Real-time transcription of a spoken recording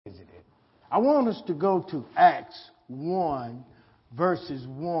I want us to go to Acts 1, verses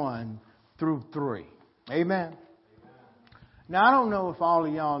 1 through 3. Amen. Now, I don't know if all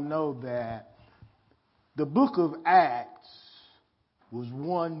of y'all know that the book of Acts was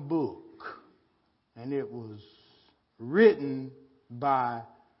one book, and it was written by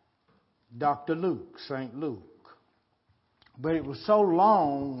Dr. Luke, St. Luke. But it was so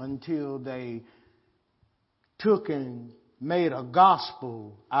long until they took and made a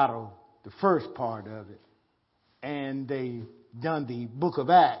gospel out of the first part of it, and they done the book of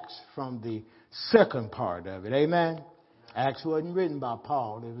Acts from the second part of it. Amen. Acts wasn't written by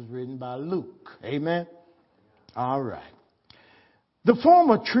Paul. It was written by Luke. Amen. All right. The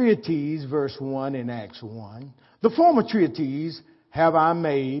former treatise, verse 1 in Acts 1, the former treatise have I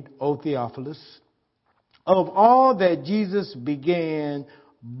made, O Theophilus, of all that Jesus began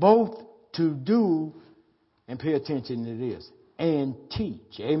both to do, and pay attention to this, and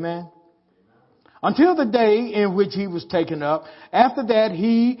teach. Amen. Until the day in which he was taken up. After that,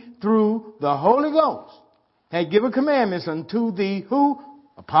 he, through the Holy Ghost, had given commandments unto the who?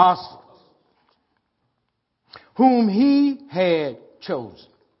 Apostles, whom he had chosen,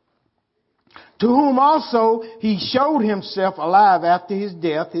 to whom also he showed himself alive after his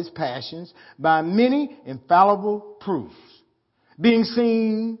death, his passions, by many infallible proofs, being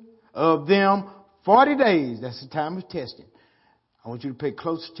seen of them 40 days. That's the time of testing. I want you to pay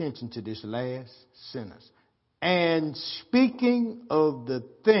close attention to this last sentence. And speaking of the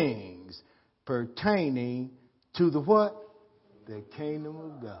things pertaining to the what? The kingdom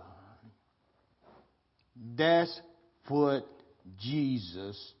of God. That's what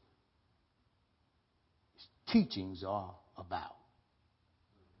Jesus' teachings are about.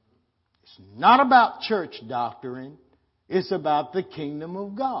 It's not about church doctrine. It's about the kingdom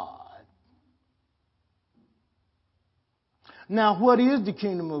of God. Now, what is the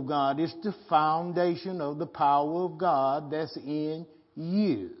kingdom of God? It's the foundation of the power of God that's in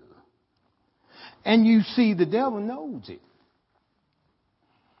you. And you see, the devil knows it.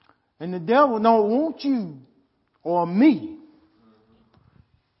 And the devil don't want you or me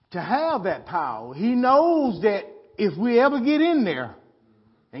to have that power. He knows that if we ever get in there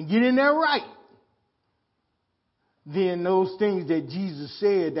and get in there right, then those things that Jesus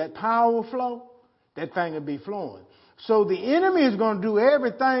said, that power flow, that thing will be flowing. So the enemy is going to do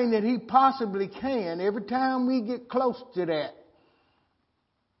everything that he possibly can every time we get close to that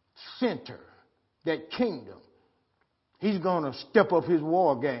center, that kingdom. He's going to step up his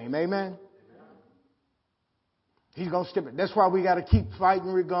war game. Amen? He's going to step it. That's why we got to keep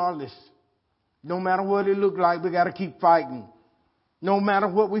fighting regardless. No matter what it look like, we got to keep fighting. No matter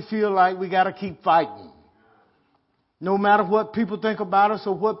what we feel like, we got to keep fighting. No matter what people think about us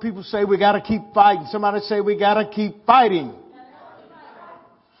or what people say, we got to keep fighting. Somebody say we got to keep fighting.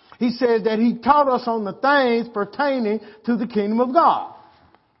 He says that he taught us on the things pertaining to the kingdom of God,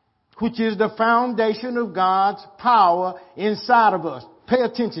 which is the foundation of God's power inside of us. Pay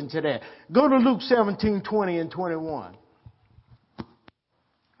attention to that. Go to Luke 17, 20 and 21.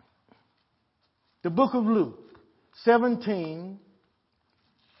 The book of Luke, 17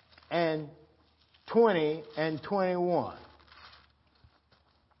 and 20 and 21.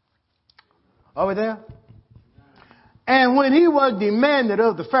 Over there? And when he was demanded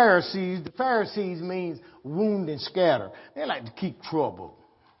of the Pharisees means wound and scatter. They like to keep trouble.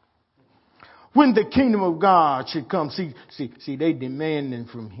 When the kingdom of God should come, see, they demanding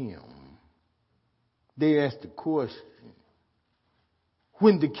from him. They asked the question,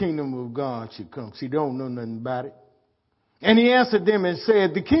 when the kingdom of God should come. See, they don't know nothing about it. And he answered them and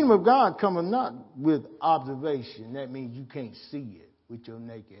said, the kingdom of God cometh not with observation. That means you can't see it with your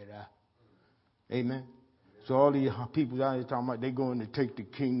naked eye. Amen. So all these people out here talking about they going to take the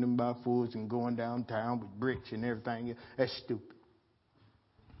kingdom by force and going downtown with bricks and everything. That's stupid.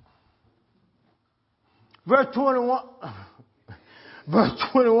 Verse 21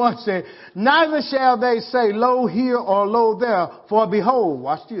 says, neither shall they say, lo here or lo there, for behold,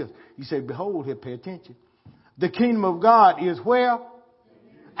 watch this. You say, behold here, pay attention. The kingdom of God is where?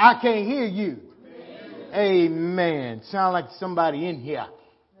 I can't hear you. Amen. Sound like somebody in here.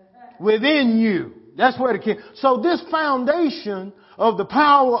 Within you. That's where the kingdom. So this foundation of the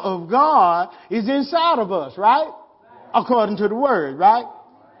power of God is inside of us, right? According to the word, right?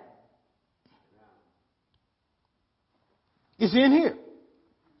 It's in here.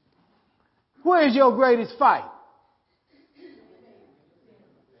 Where's your greatest fight?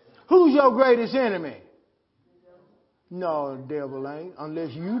 Who's your greatest enemy? No, the devil ain't.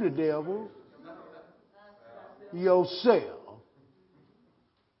 Unless you the devil. Yourself.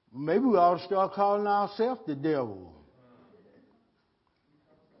 Maybe we ought to start calling ourselves the devil.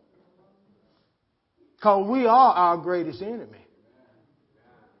 Because we are our greatest enemy.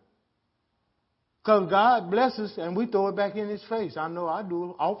 Because God blesses us and we throw it back in His face. I know I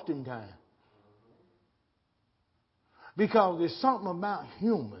do oftentimes. Because there's something about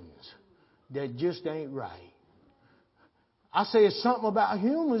humans that just ain't right. I say it's something about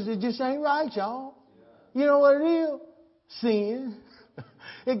humans that just ain't right, y'all. You know what it is? Sin.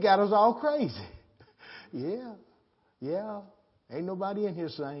 It got us all crazy. Yeah. Ain't nobody in here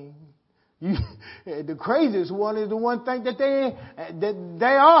sane. The craziest one is the one think that they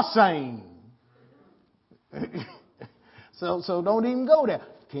are sane. So don't even go there.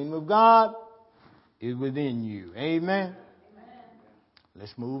 Kingdom of God is within you. Amen.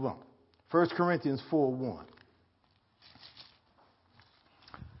 Let's move on. 1 Corinthians 4:1.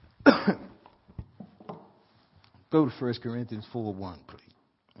 Go to 1 Corinthians 4:1, please.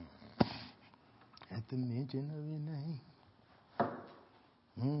 At the mention of your name.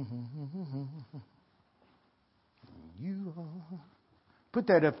 You are. Put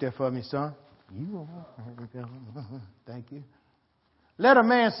that up there for me, son. You are. Thank you. Let a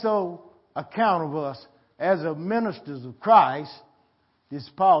man so account of us as of ministers of Christ, this is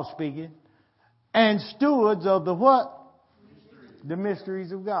Paul speaking, and stewards of the what? The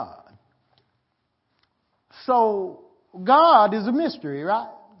mysteries of God. So, God is a mystery, right?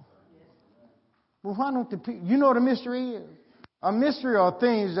 Well, why don't the people, you know what a mystery is? A mystery are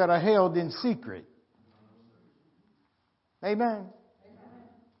things that are held in secret. Amen.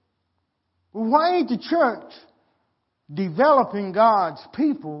 Well, why ain't the church developing God's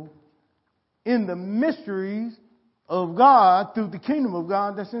people in the mysteries of God through the kingdom of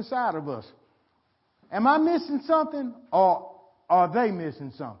God that's inside of us? Am I missing something or are they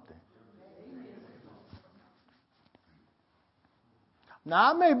missing something?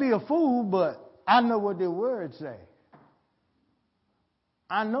 Now, I may be a fool, but I know what the words say.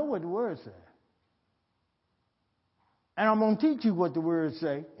 I know what the words say. And I'm going to teach you what the words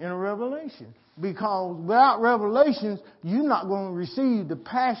say in a revelation. Because without revelations, you're not going to receive the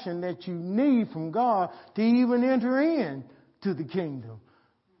passion that you need from God to even enter in to the kingdom.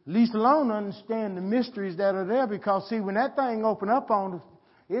 Least alone understand the mysteries that are there. Because, see, when that thing open up on us,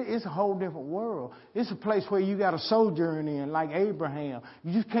 it's a whole different world. It's a place where you got to sojourn in, like Abraham.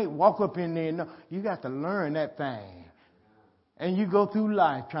 You just can't walk up in there. No, you got to learn that thing. And you go through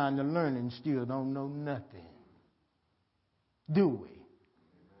life trying to learn and still don't know nothing. Do we?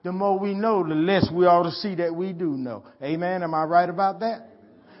 The more we know, the less we ought to see that we do know. Amen? Am I right about that?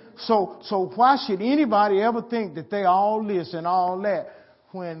 So why should anybody ever think that they all this and all that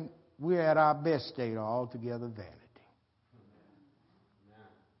when we're at our best state or altogether vanity?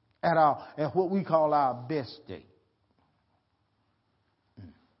 At what we call our best state.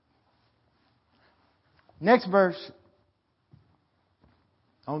 Next verse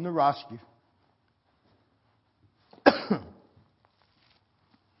on the roster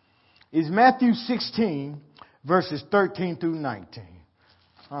is Matthew 16, verses 13 through 19.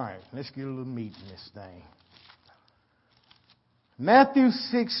 All right, let's get a little meat in this thing. Matthew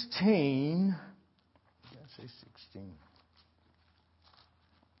 16. Did I say 16?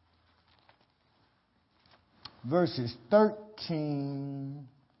 Verses 13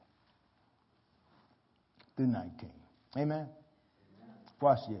 through 19. Amen?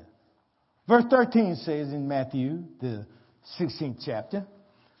 Watch this. Verse 13 says in Matthew, the 16th chapter,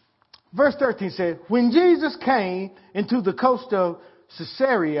 verse 13 says, when Jesus came into the coast of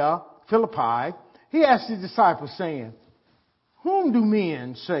Caesarea Philippi, he asked his disciples, saying, whom do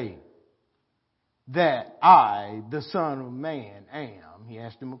men say that I, the Son of Man, am? He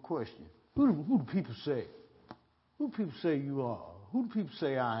asked them a question. Who do people say? Who do people say you are? Who do people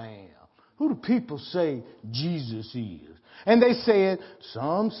say I am? Who do people say Jesus is? And they said,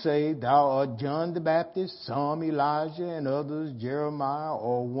 some say thou art John the Baptist, some Elijah, and others Jeremiah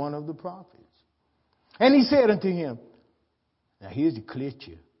or one of the prophets. And he said unto him, now here's the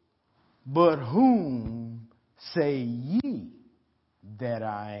clutcher, but whom say ye that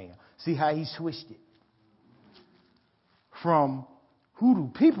I am? See how he switched it? From who do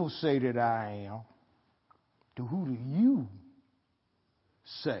people say that I am to who do you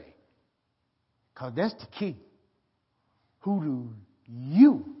say? Because that's the key. Who do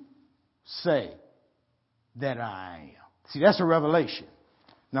you say that I am? See, that's a revelation.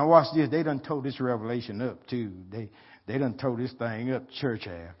 Now watch this. They done tore this revelation up too. They done tore this thing up. Church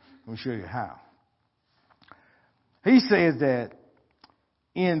have. Let me show you how. He says that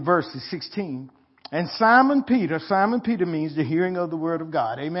in verse 16, and Simon Peter means the hearing of the word of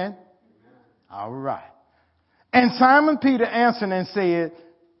God. Amen? All right. And Simon Peter answered and said,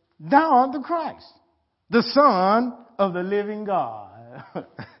 thou art the Christ, the Son of the living God.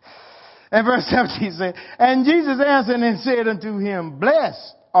 And verse 17 says, and Jesus answered and said unto him,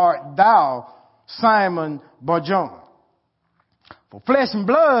 blessed art thou, Simon Bar-Jonah. For flesh and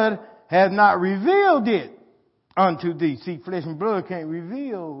blood has not revealed it unto thee. See, flesh and blood can't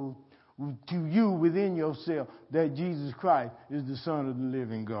reveal to you within yourself that Jesus Christ is the Son of the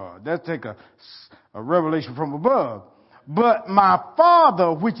living God. That's take a revelation from above. But my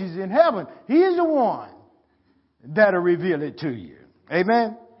Father, which is in heaven, He is the one that'll reveal it to you.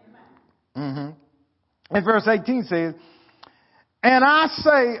 Amen? Mm-hmm. And verse 18 says, and I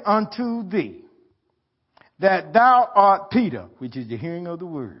say unto thee that thou art Peter, which is the hearing of the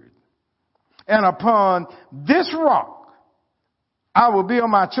word. And upon this rock I will build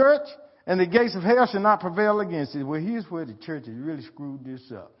my church, and the gates of hell shall not prevail against it. Well, here's where the church has really screwed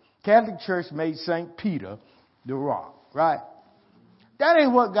this up. Catholic Church made St. Peter the rock, right? That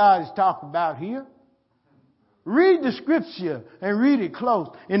ain't what God is talking about here. Read the scripture and read it close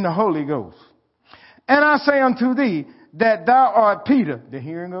in the Holy Ghost. And I say unto thee that thou art Peter, the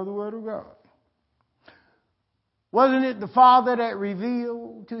hearing of the word of God. Wasn't it the Father that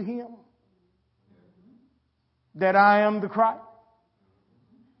revealed to him that I am the Christ,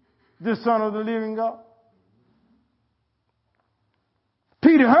 the Son of the living God?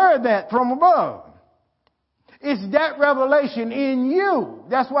 Peter heard that from above. It's that revelation in you.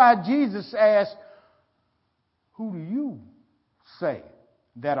 That's why Jesus asked, who do you say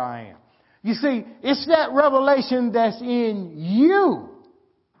that I am? You see, it's that revelation that's in you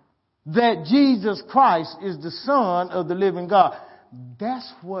that Jesus Christ is the Son of the living God.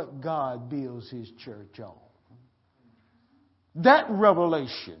 That's what God builds His church on. That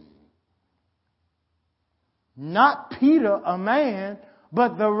revelation. Not Peter, a man,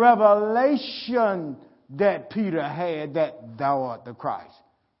 but the revelation that Peter had that thou art the Christ.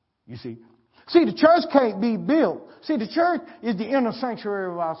 You see? See, the church can't be built. See, the church is the inner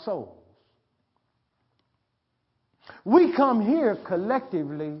sanctuary of our souls. We come here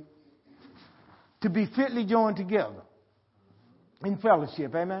collectively to be fitly joined together in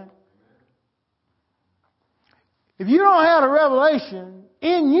fellowship. Amen? If you don't have a revelation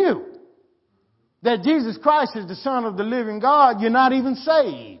in you that Jesus Christ is the Son of the living God, you're not even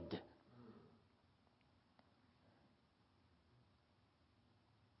saved.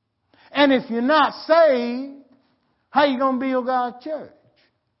 And if you're not saved, how you going to build God's church?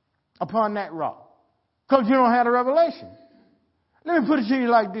 Upon that rock. Because you don't have a revelation. Let me put it to you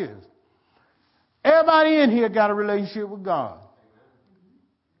like this. Everybody in here got a relationship with God.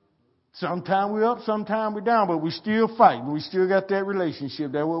 Sometimes we're up, sometimes we're down, but we still fight. We still got that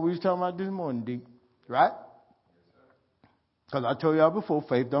relationship. That's what we was talking about this morning, D. Right? Because I told y'all before,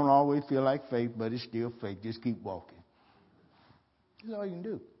 faith don't always feel like faith, but it's still faith. Just keep walking. That's all you can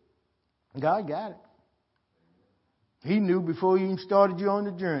do. God got it. He knew before he even started you on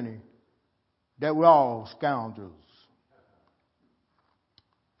the journey that we're all scoundrels.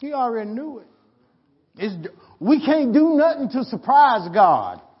 He already knew it. We can't do nothing to surprise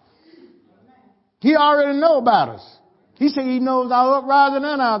God. He already know about us. He said He knows our uprising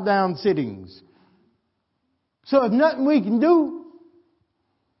and our down sittings. So there's nothing we can do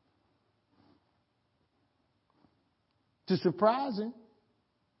to surprise Him.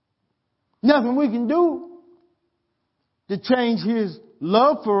 Nothing we can do to change His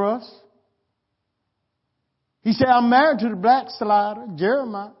love for us. He said, I'm married to the backslider,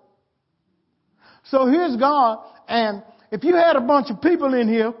 Jeremiah. So here's God. And if you had a bunch of people in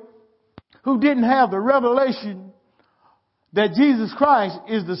here who didn't have the revelation that Jesus Christ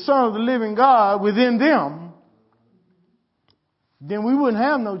is the Son of the living God within them, then we wouldn't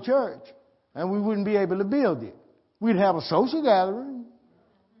have no church and we wouldn't be able to build it. We'd have a social gathering,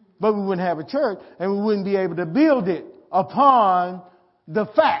 but we wouldn't have a church and we wouldn't be able to build it upon the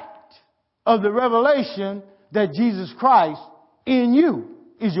fact of the revelation that Jesus Christ in you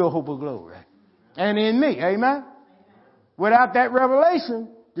is your hope of glory. And in me. Amen? Without that revelation,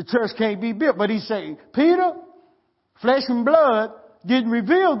 the church can't be built. But He said, Peter, flesh and blood didn't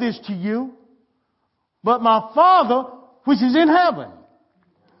reveal this to you, but my Father which is in heaven.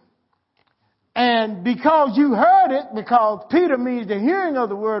 And because you heard it, because Peter means the hearing of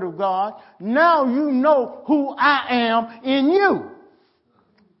the word of God, now you know who I am in you.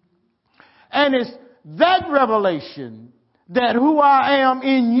 And it's that revelation that who I am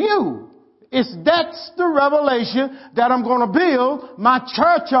in you, that's the revelation that I'm going to build my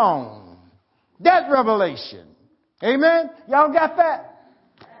church on. That revelation. Amen? Y'all got that?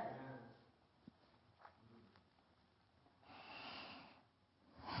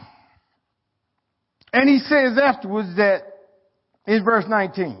 And he says afterwards that in verse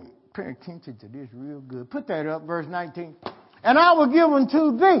 19, pay attention to this real good. Put that up, verse 19. And I will give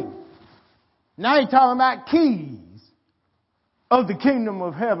unto thee Now he's talking about keys of the kingdom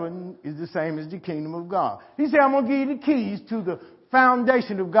of heaven is the same as the kingdom of God. He said, I'm going to give you the keys to the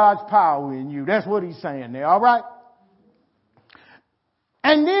foundation of God's power in you. That's what he's saying there, all right?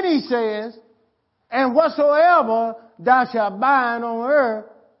 And then he says, and whatsoever thou shalt bind on earth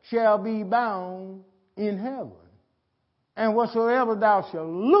shall be bound in heaven. And whatsoever thou shalt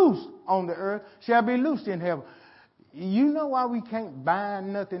loose on the earth shall be loosed in heaven. You know why we can't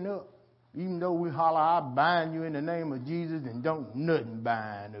bind nothing up? Even though we holler, I bind you in the name of Jesus, and don't nothing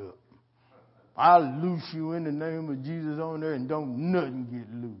bind up. I'll loose you in the name of Jesus on there, and don't nothing get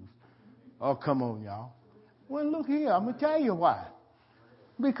loose. Oh, come on, y'all. Well, look here. I'm going to tell you why.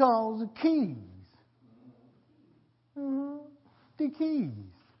 Because the keys. The keys.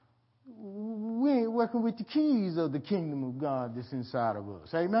 We ain't working with the keys of the kingdom of God that's inside of us.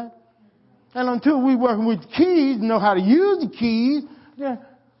 Amen? And until we working with the keys, know how to use the keys, then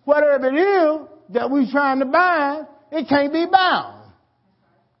whatever it is that we're trying to bind, it can't be bound.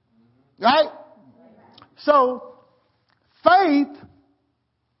 Right? So, faith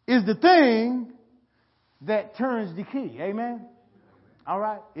is the thing that turns the key. Amen? All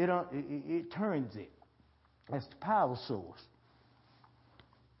right? It turns it. That's the power source.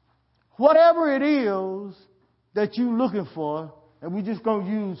 Whatever it is that you're looking for, and we're just going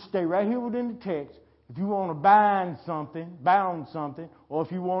to stay right here within the text. If you want to bound something, or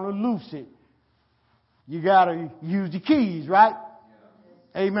if you want to loose it, you got to use the keys, right?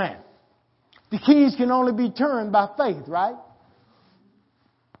 Yeah. Amen. The keys can only be turned by faith, right?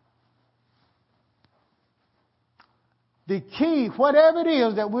 The key, whatever it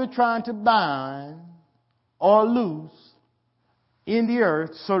is that we're trying to bind or loose in the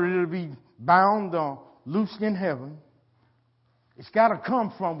earth so that it'll be bound or loosed in heaven, it's got to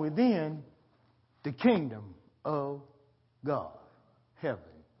come from within the kingdom of God, heaven.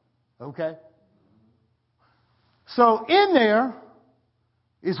 Okay? So in there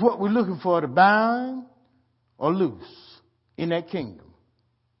is what we're looking for to bind or loose in that kingdom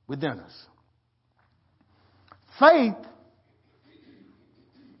within us. Faith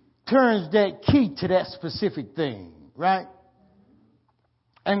turns that key to that specific thing, right?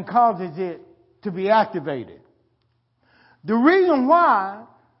 And causes it to be activated. The reason why,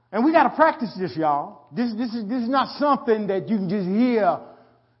 and we got to practice this, y'all. This is not something that you can just hear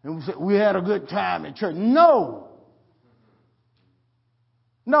and we say, we had a good time at church. No,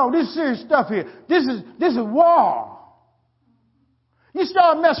 this is serious stuff here. This is war. You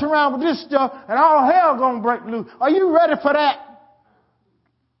start messing around with this stuff and all hell gonna break loose. Are you ready for that?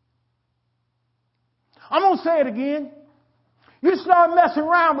 I'm gonna say it again. You start messing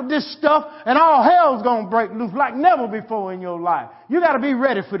around with this stuff and all hell's going to break loose like never before in your life. You got to be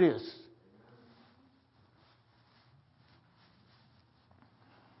ready for this.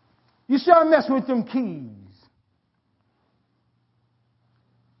 You start messing with them keys.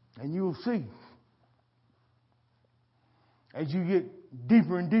 And you'll see. As you get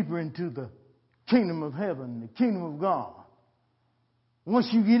deeper and deeper into the kingdom of heaven, the kingdom of God. Once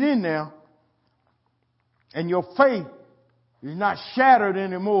you get in there and your faith is not shattered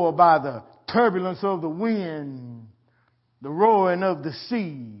anymore by the turbulence of the wind, the roaring of the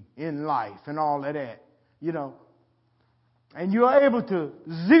sea in life and all of that, you know. And you're able to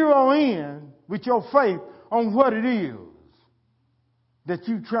zero in with your faith on what it is that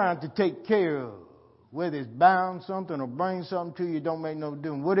you're trying to take care of. Whether it's bound something or bring something to you, don't make no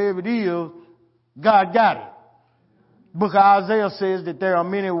difference. Whatever it is, God got it. Book of Isaiah says that there are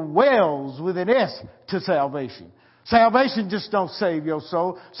many wells with an S to salvation. Salvation just don't save your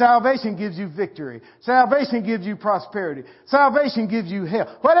soul. Salvation gives you victory. Salvation gives you prosperity. Salvation gives you health.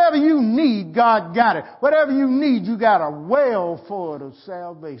 Whatever you need, God got it. Whatever you need, you got a well for it of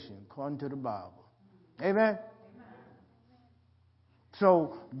salvation, according to the Bible. Amen?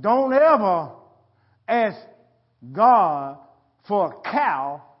 So don't ever ask God for a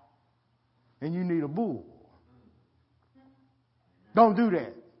cow and you need a bull. Don't do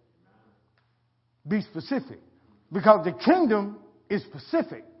that. Be specific. Because the kingdom is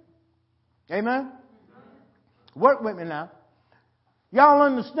specific. Amen? Work with me now. Y'all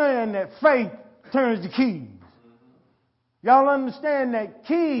understand that faith turns the keys. Y'all understand that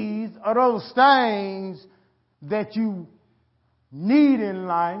keys are those things that you need in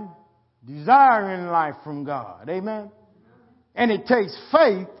life, desire in life from God. Amen? And it takes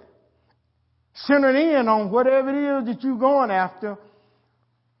faith centered in on whatever it is that you're going after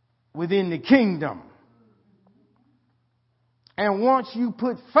within the kingdom. And once you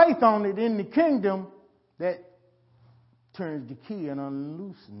put faith on it in the kingdom, that turns the key and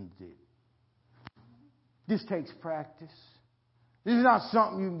unloosens it. This takes practice. This is not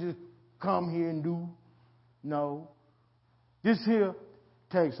something you can just come here and do. No. This here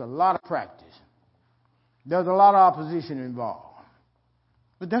takes a lot of practice. There's a lot of opposition involved.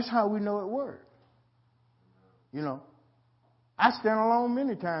 But that's how we know it works. You know, I stand alone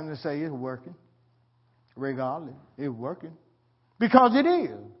many times and say it's working. Regardless, it's working. Because it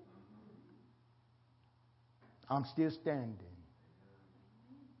is. I'm still standing.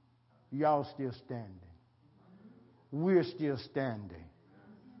 Y'all still standing. We're still standing.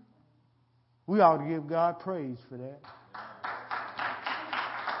 We ought to give God praise for that.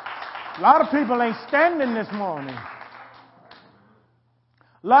 A lot of people ain't standing this morning.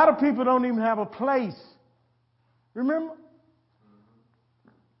 A lot of people don't even have a place. Remember?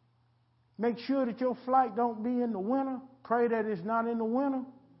 Make sure that your flight don't be in the winter. Pray that it's not in the winter.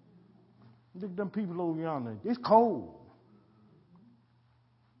 Look at them people over yonder. It's cold.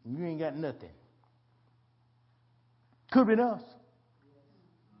 And you ain't got nothing. Could have been us.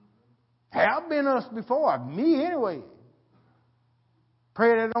 Have been us before. Me anyway.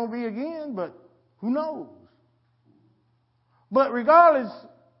 Pray that it don't be again, but who knows? But regardless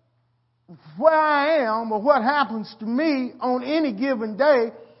of where I am or what happens to me on any given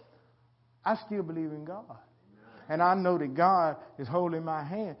day, I still believe in God. And I know that God is holding my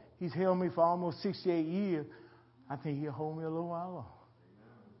hand. He's held me for almost 68 years. I think He'll hold me a little while longer.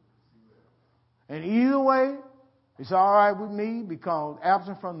 And either way, it's all right with me because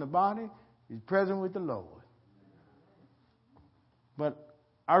absent from the body is present with the Lord. But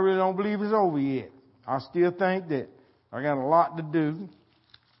I really don't believe it's over yet. I still think that I got a lot to do.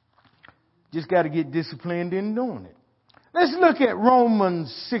 Just got to get disciplined in doing it. Let's look at Romans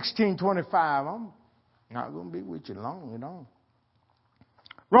 16:25. I'm not going to be with you long at all.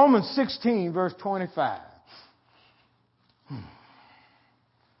 Romans 16, verse 25.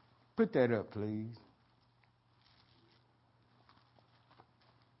 Put that up, please.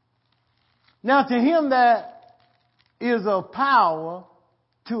 Now to Him that is of power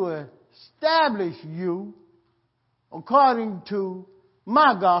to establish you according to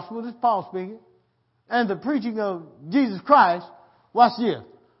my gospel, this is Paul speaking, and the preaching of Jesus Christ, watch this,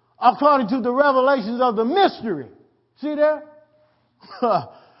 according to the revelations of the mystery. See there?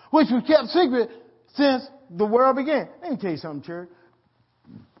 Which was kept secret since the world began. Let me tell you something, church.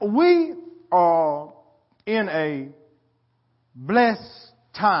 We are in a blessed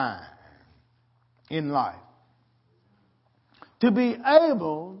time in life to be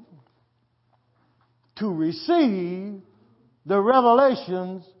able to receive the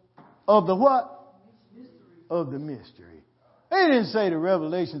revelations of the what? Of the mystery. They didn't say the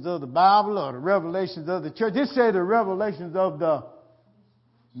revelations of the Bible or the revelations of the church. They said the revelations of the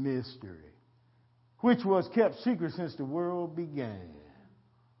mystery, which was kept secret since the world began.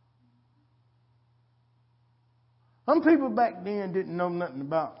 Some people back then didn't know nothing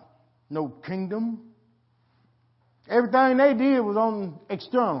about no kingdom. Everything they did was on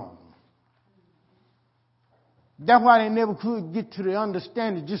external. That's why they never could get to the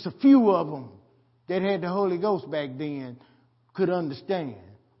understanding. Just a few of them that had the Holy Ghost back then could understand.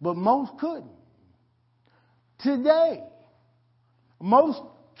 But most couldn't. Today, most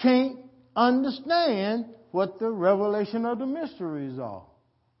can't understand what the revelation of the mysteries are.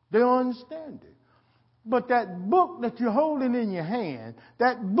 They don't understand it. But that book that you're holding in your hand,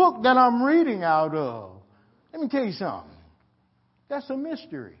 that book that I'm reading out of, let me tell you something. That's a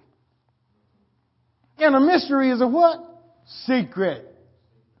mystery. And a mystery is a what? Secret.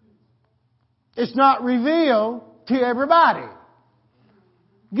 It's not revealed to everybody.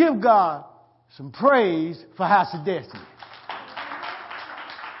 Give God some praise for House of Destiny.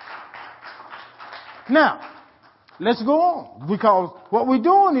 Now, let's go on. Because what we're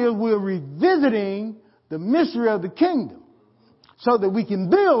doing is we're revisiting the mystery of the kingdom so that we can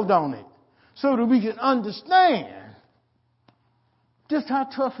build on it, so that we can understand just how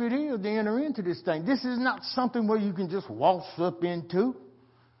tough it is to enter into this thing. This is not something where you can just waltz up into.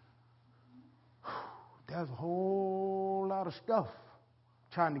 There's a whole lot of stuff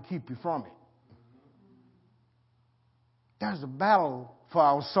trying to keep you from it. There's a battle for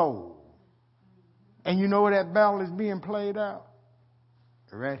our soul. And you know where that battle is being played out?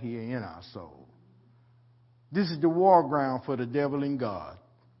 Right here in our soul. This is the war ground for the devil and God.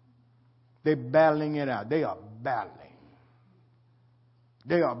 They're battling it out. They are battling.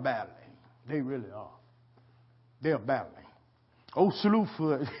 They are battling. They really are. They are battling. Oh,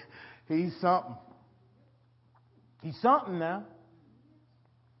 Slewfoot, he's something. He's something now.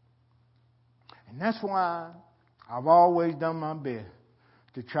 And that's why I've always done my best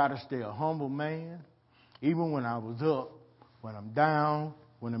to try to stay a humble man. Even when I was up, when I'm down,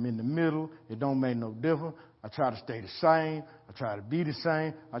 when I'm in the middle, it don't make no difference. I try to stay the same. I try to be the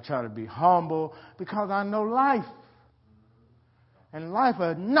same. I try to be humble because I know life. And life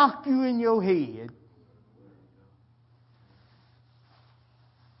will knock you in your head.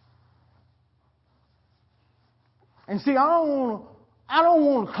 And see, I don't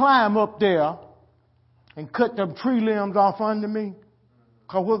want to climb up there and cut them tree limbs off under me.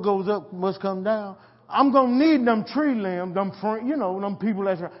 Because what goes up must come down. I'm going to need them tree limbs, them people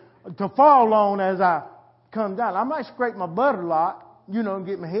to fall on as I come down. I might scrape my butt a lot, and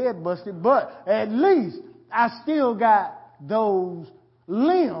get my head busted. But at least I still got those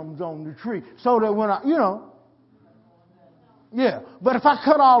limbs on the tree. So that when But if I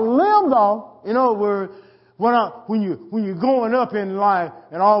cut all the limbs off, in other words, when you're going up in life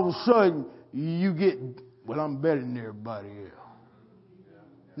and all of a sudden you get, well, I'm better than everybody else.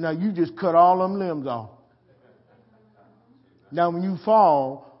 Now you just cut all them limbs off. Now when you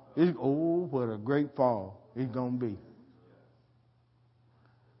fall, what a great fall it's going to be.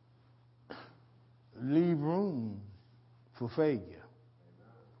 Leave room for failure.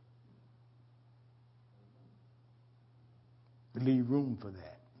 Leave room for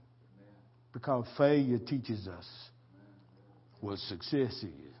that. Because failure teaches us what success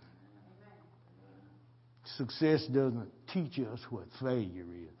is. Success doesn't teach us what failure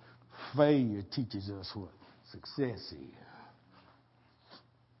is. Failure teaches us what success is.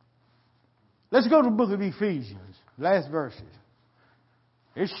 Let's go to the book of Ephesians. Last verses.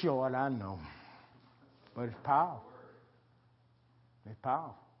 It's short, I know. But it's powerful. It's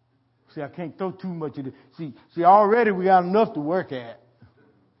powerful. See, I can't throw too much of it. See, already we got enough to work at.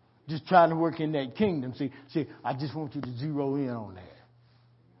 Just trying to work in that kingdom. See, I just want you to zero in on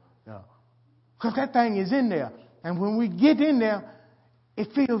that. Because that thing is in there. And when we get in there, it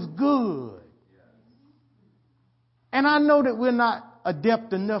feels good. And I know that we're not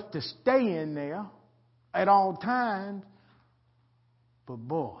adept enough to stay in there at all times. But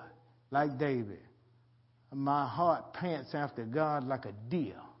boy, like David, my heart pants after God like a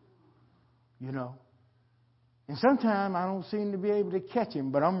deer. And sometimes I don't seem to be able to catch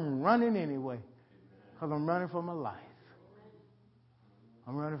him, but I'm running anyway. Because I'm running for my life.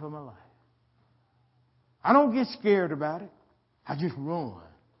 I'm running for my life. I don't get scared about it. I just run.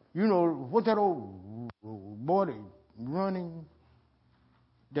 What's that old boy that running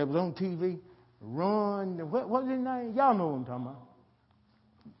that was on TV? Run. What's his name? Y'all know what I'm talking about.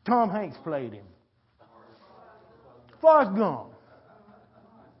 Tom Hanks played him. Forrest Gump.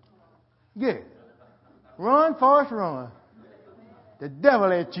 Yeah. Run, Forrest, run. The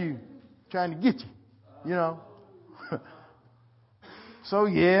devil at you, trying to get you, So,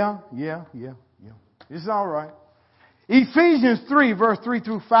 yeah. It's all right. Ephesians 3, verse 3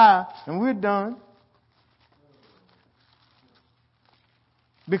 through 5, and we're done.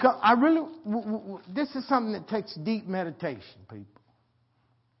 Because this is something that takes deep meditation, people.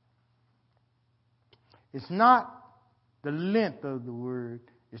 It's not the length of the word,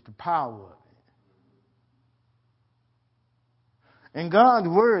 it's the power of it. And God's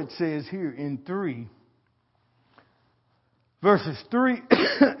word says here in 3, verses 3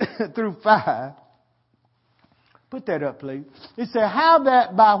 through 5. Put that up, please. It said, how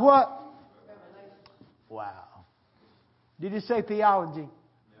that by what? Wow. Did it say theology?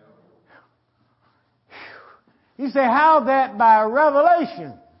 He said, how that by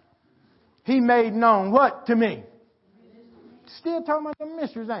revelation he made known what to me? Still talking about the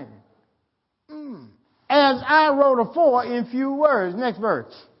mysteries, ain't it? As I wrote afore in few words. Next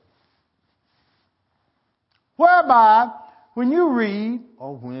verse. Whereby, when you read,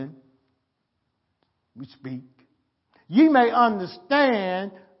 or when we speak, ye may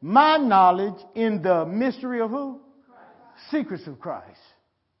understand my knowledge in the mystery of who? Christ. Secrets of Christ.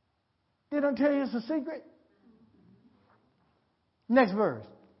 Did I tell you it's a secret? Next verse.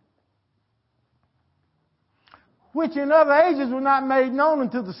 Which in other ages was not made known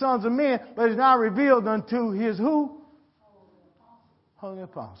unto the sons of men, but is now revealed unto his who? Holy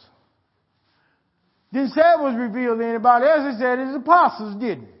apostles. Didn't say it was revealed to anybody else. It said his apostles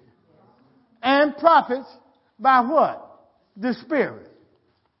didn't. And prophets by what? The Spirit.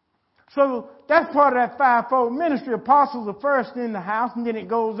 So that's part of that fivefold ministry. Apostles are first in the house, and then it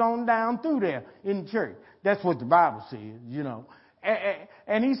goes on down through there in the church. That's what the Bible says,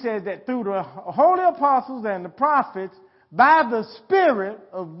 And he says that through the holy apostles and the prophets, by the Spirit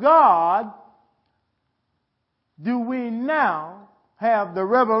of God, do we now have the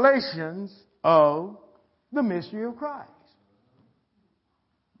revelations of the mystery of Christ.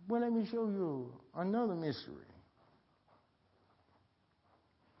 Well, let me show you another mystery.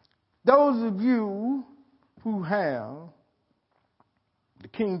 Those of you who have the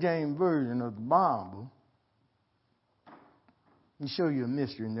King James Version of the Bible, Let me show you a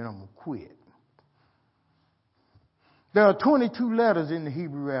mystery and then I'm going to quit. There are 22 letters in the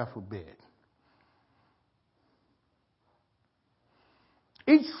Hebrew alphabet.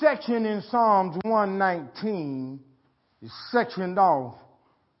 Each section in Psalms 119 is sectioned off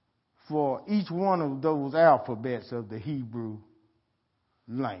for each one of those alphabets of the Hebrew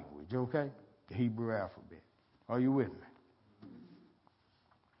language, okay? The Hebrew alphabet. Are you with me?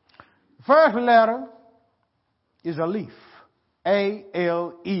 The first letter is Aleph. A-L-E-P-H.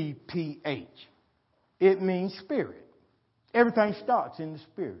 It means spirit. Everything starts in the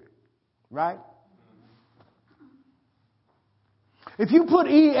spirit, right? If you put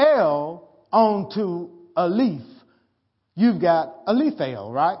E-L onto Aleph, you've got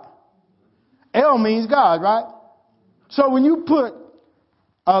Aleph-El, right? L means God, right? So when you put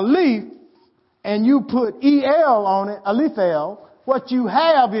Aleph and you put E-L on it, Aleph-El, what you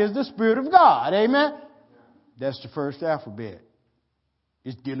have is the Spirit of God. Amen? That's the first alphabet.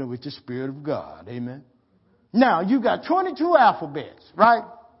 It's dealing with the Spirit of God. Amen? Now, you've got 22 alphabets, right?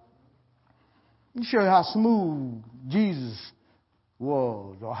 Let me show you how smooth Jesus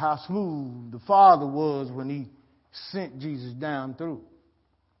was, or how smooth the Father was when he sent Jesus down through.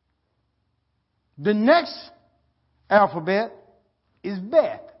 The next alphabet is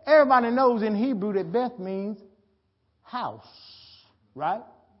Beth. Everybody knows in Hebrew that Beth means house, right?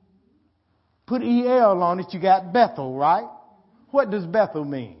 Put E-L on it, you got Bethel, right? What does Bethel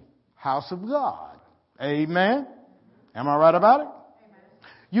mean? House of God. Amen? Am I right about it? Amen.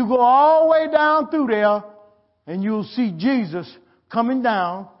 You go all the way down through there and you'll see Jesus coming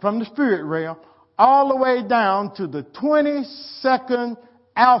down from the spirit realm all the way down to the 22nd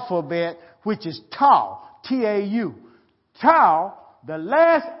alphabet, which is Tau, T-A-U. Tau, the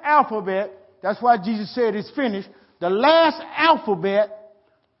last alphabet, that's why Jesus said it's finished. The last alphabet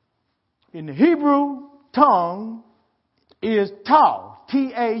in the Hebrew tongue is Tau,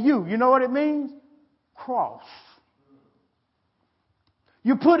 T-A-U. You know what it means? Cross.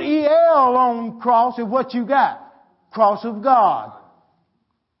 You put E-L on cross and what you got? Cross of God.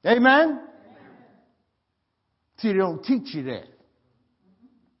 Amen? Amen? See, they don't teach you that.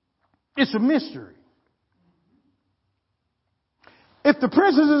 It's a mystery. If the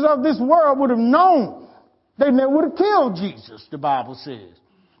princes of this world would have known, they never would have killed Jesus, the Bible says.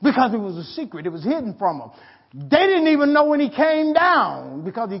 Because it was a secret. It was hidden from them. They didn't even know when he came down,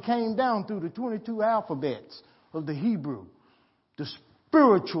 because he came down through the 22 alphabets of the Hebrew, the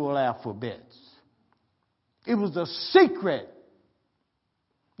spiritual alphabets. It was a secret.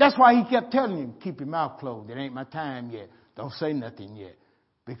 That's why he kept telling him, keep your mouth closed. It ain't my time yet. Don't say nothing yet.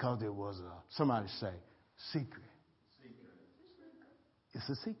 Because it was somebody say, secret. It's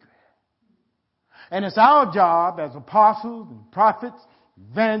a secret. And it's our job as apostles and prophets,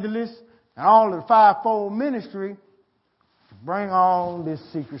 evangelists, and all of the fivefold ministry to bring all this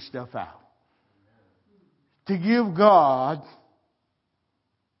secret stuff out. To give God,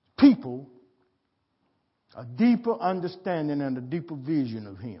 people, a deeper understanding and a deeper vision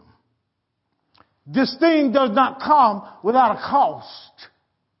of Him. This thing does not come without a cost.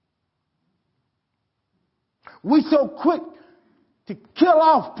 We so quick to kill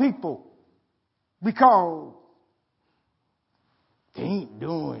off people because they ain't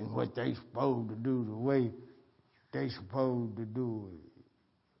doing what they supposed to do the way they supposed to do it.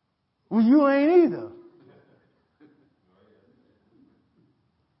 Well, you ain't either.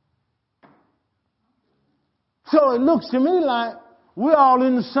 So it looks to me like we're all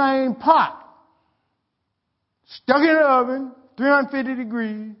in the same pot. Stuck in the oven, 350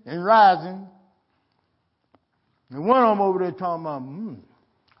 degrees and rising. And one of them over there talking about,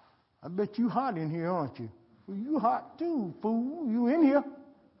 I bet you hot in here, aren't you? Well, you hot too, fool. You in here.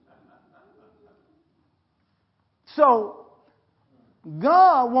 So,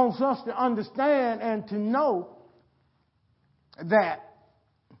 God wants us to understand and to know that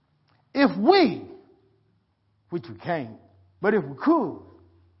if we, which we can't, but if we could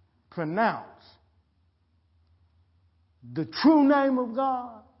pronounce the true name of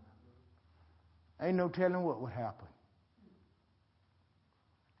God, ain't no telling what would happen.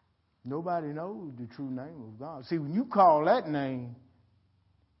 Nobody knows the true name of God. See, when you call that name,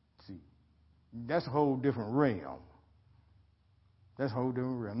 that's a whole different realm. That's a whole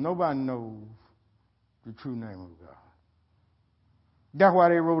different realm. Nobody knows the true name of God. That's why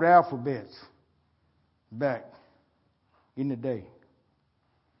they wrote alphabets back in the day.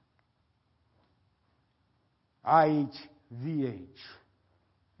 I-H-V-H.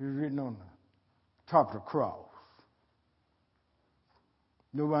 It was written on the top of the cross.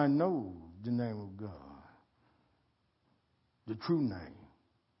 Nobody knows the name of God, the true name.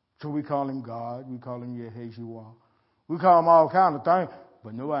 So we call him God, we call him Yeshua, We call them all kinds of things,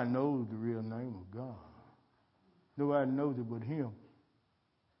 but nobody knows the real name of God. Nobody knows it but him.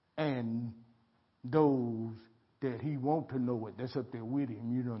 And those that he want to know it, that's up there with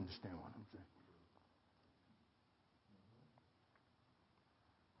him. You don't understand what I'm saying.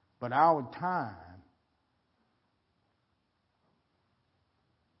 But our time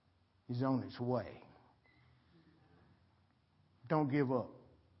is on its way. Don't give up.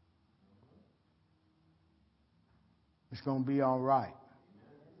 It's going to be all right.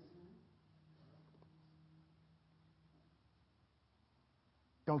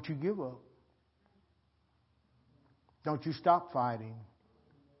 Don't you give up. Don't you stop fighting.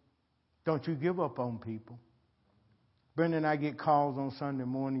 Don't you give up on people. Brenda and I get calls on Sunday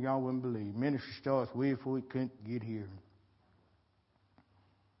morning, y'all wouldn't believe. Ministry starts way before we couldn't get here.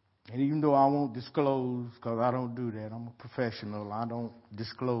 And even though I won't disclose, because I don't do that, I'm a professional, I don't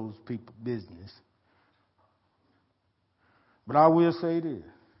disclose people's business. But I will say this.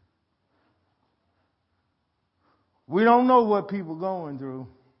 We don't know what people are going through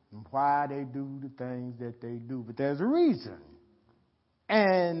and why they do the things that they do, but there's a reason.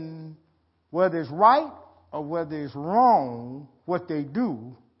 And whether it's right or whether it's wrong, what they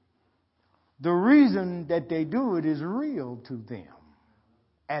do, the reason that they do it is real to them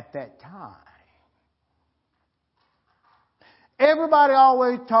at that time. Everybody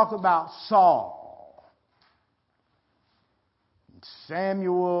always talks about Saul.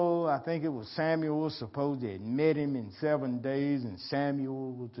 Samuel, I think it was Samuel, supposed they had met him in 7 days, and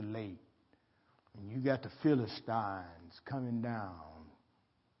Samuel was late. And you got the Philistines coming down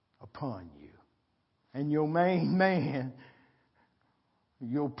upon you. And your main man,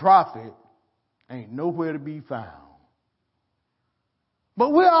 your prophet, ain't nowhere to be found.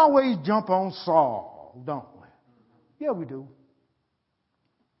 But we always jump on Saul, don't we? Yeah, we do.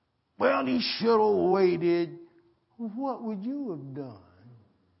 Well, he should have waited. What would you have done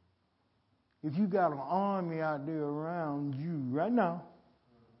if you got an army out there around you right now,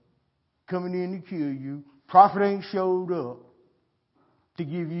 coming in to kill you? Prophet ain't showed up to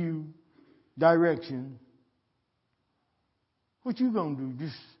give you direction. What you gonna do?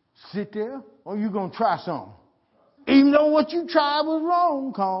 Just sit there, or you gonna try something? Even though what you tried was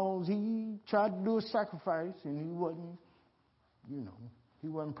wrong, cause he tried to do a sacrifice and he wasn't, he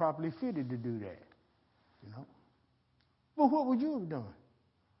wasn't properly fitted to do that, But what would you have done?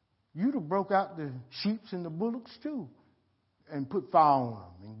 You'd have broke out the sheep and the bullocks too, and put fire on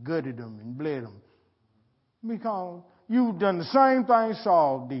them and gutted them and bled them, because you've done the same thing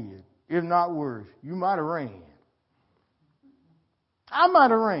Saul did, if not worse. You might have ran. I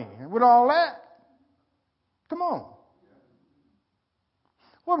might have ran with all that. Come on.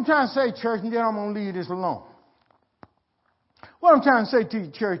 What I'm trying to say, church, and then I'm going to leave this alone. What I'm trying to say to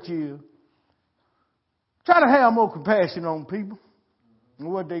you, church, is try to have more compassion on people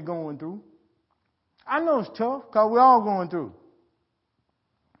and what they're going through. I know it's tough because we're all going through.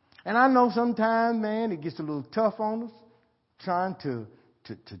 And I know sometimes, man, it gets a little tough on us trying to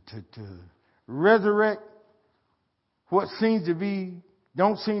resurrect what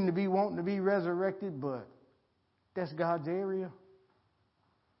don't seem to be wanting to be resurrected, but that's God's area.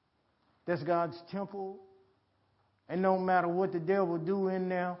 That's God's temple. And no matter what the devil do in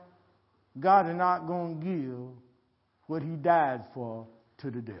there, God is not going to give what he died for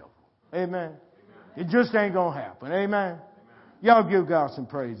to the devil. Amen. It just ain't going to happen. Amen. Y'all give God some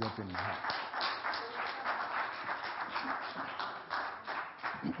praise up in the house.